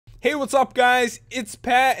Hey, what's up guys? It's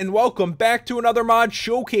Pat and welcome back to another mod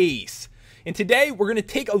showcase. And today we're going to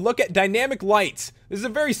take a look at dynamic lights. This is a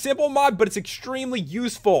very simple mod, but it's extremely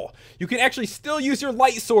useful. You can actually still use your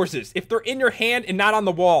light sources if they're in your hand and not on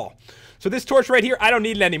the wall. So this torch right here, I don't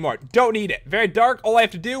need it anymore. Don't need it. Very dark. All I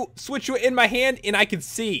have to do, switch to it in my hand and I can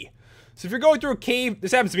see. So if you're going through a cave,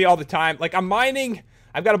 this happens to me all the time. Like I'm mining,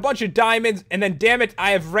 I've got a bunch of diamonds, and then damn it,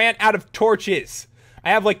 I have ran out of torches.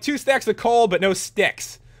 I have like 2 stacks of coal, but no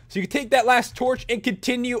sticks. So you can take that last torch and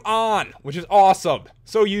continue on, which is awesome.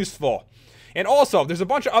 So useful. And also, there's a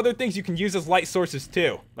bunch of other things you can use as light sources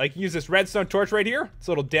too. Like use this redstone torch right here. It's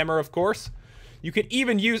a little dimmer, of course. You can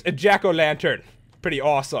even use a jack-o'-lantern. Pretty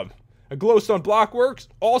awesome. A glowstone block works.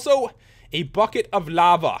 Also, a bucket of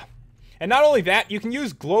lava. And not only that, you can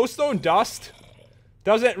use glowstone dust.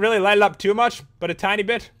 Doesn't really light it up too much, but a tiny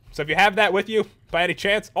bit. So if you have that with you, by any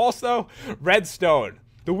chance, also, redstone.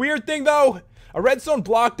 The weird thing though, a redstone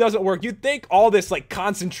block doesn't work. You'd think all this like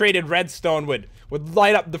concentrated redstone would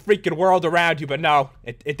light up the freaking world around you, but no,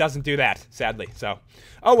 it doesn't do that, sadly. So,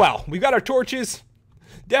 oh well, we've got our torches.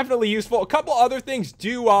 Definitely useful. A couple other things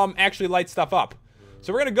do actually light stuff up.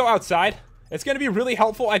 So we're gonna go outside. It's gonna be really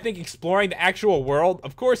helpful, I think, exploring the actual world.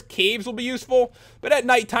 Of course, caves will be useful, but at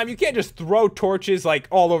nighttime, you can't just throw torches like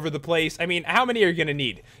all over the place. I mean, how many are you gonna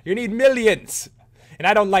need? You're gonna need millions. And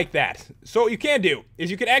I don't like that. So what you can do is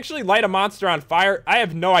you can actually light a monster on fire. I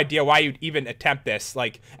have no idea why you'd even attempt this,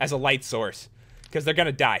 like, as a light source. Because they're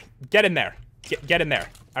gonna die. Get in there. Get in there.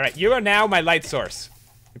 Alright, you are now my light source.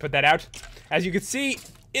 You put that out. As you can see,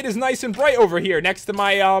 it is nice and bright over here next to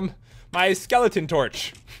my, my skeleton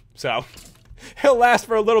torch. So, it'll last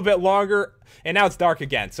for a little bit longer. And now it's dark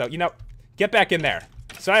again. So, you know, get back in there.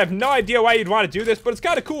 So I have no idea why you'd want to do this, but it's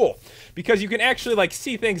kind of cool. Because you can actually, like,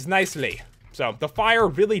 see things nicely. So, the fire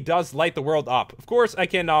really does light the world up. Of course, I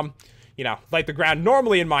can, you know, light the ground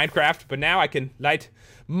normally in Minecraft, but now I can light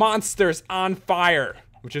monsters on fire,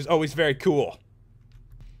 which is always very cool.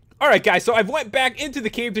 Alright guys, so I've went back into the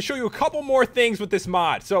cave to show you a couple more things with this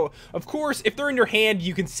mod. So, of course, if they're in your hand,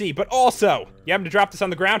 you can see, but also, you happen to drop this on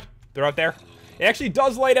the ground? They're out there. It actually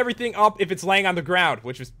does light everything up if it's laying on the ground,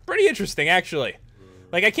 which is pretty interesting, actually.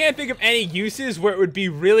 Like, I can't think of any uses where it would be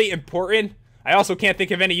really important. I also can't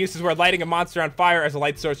think of any uses where lighting a monster on fire as a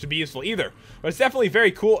light source would be useful either. But it's definitely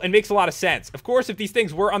very cool and makes a lot of sense. Of course, if these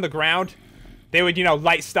things were on the ground, they would, you know,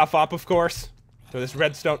 light stuff up, of course. So this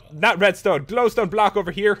glowstone block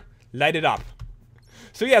over here, light it up.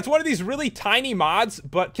 So yeah, it's one of these really tiny mods,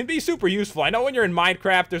 but can be super useful. I know when you're in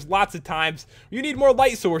Minecraft, there's lots of times you need more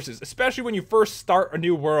light sources, especially when you first start a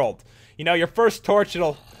new world. You know, your first torch,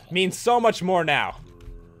 it'll mean so much more now.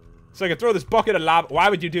 So I can throw this bucket of lava. Why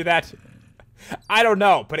would you do that? I don't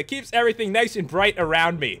know, but it keeps everything nice and bright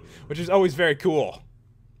around me, which is always very cool.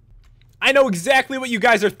 I know exactly what you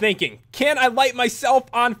guys are thinking. Can I light myself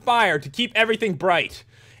on fire to keep everything bright?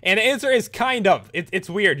 And the answer is kind of. It's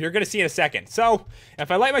weird. You're going to see in a second. So,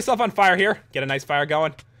 if I light myself on fire here, get a nice fire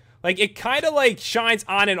going, like, it kind of, like, shines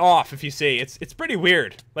on and off, if you see. It's pretty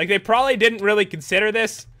weird. Like, they probably didn't really consider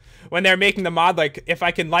this when they're making the mod, like, if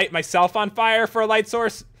I can light myself on fire for a light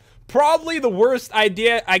source. Probably the worst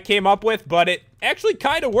idea I came up with, but it actually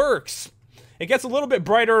kind of works. It gets a little bit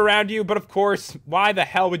brighter around you, but of course, why the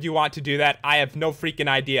hell would you want to do that? I have no freaking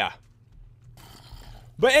idea.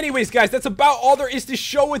 But anyways, guys, that's about all there is to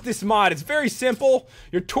show with this mod. It's very simple.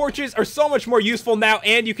 Your torches are so much more useful now,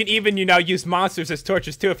 and you can even, you know, use monsters as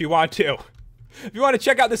torches too if you want to. If you want to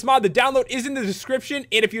check out this mod, the download is in the description,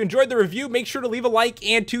 and if you enjoyed the review, make sure to leave a like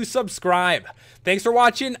and to subscribe. Thanks for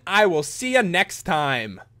watching. I will see you next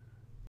time.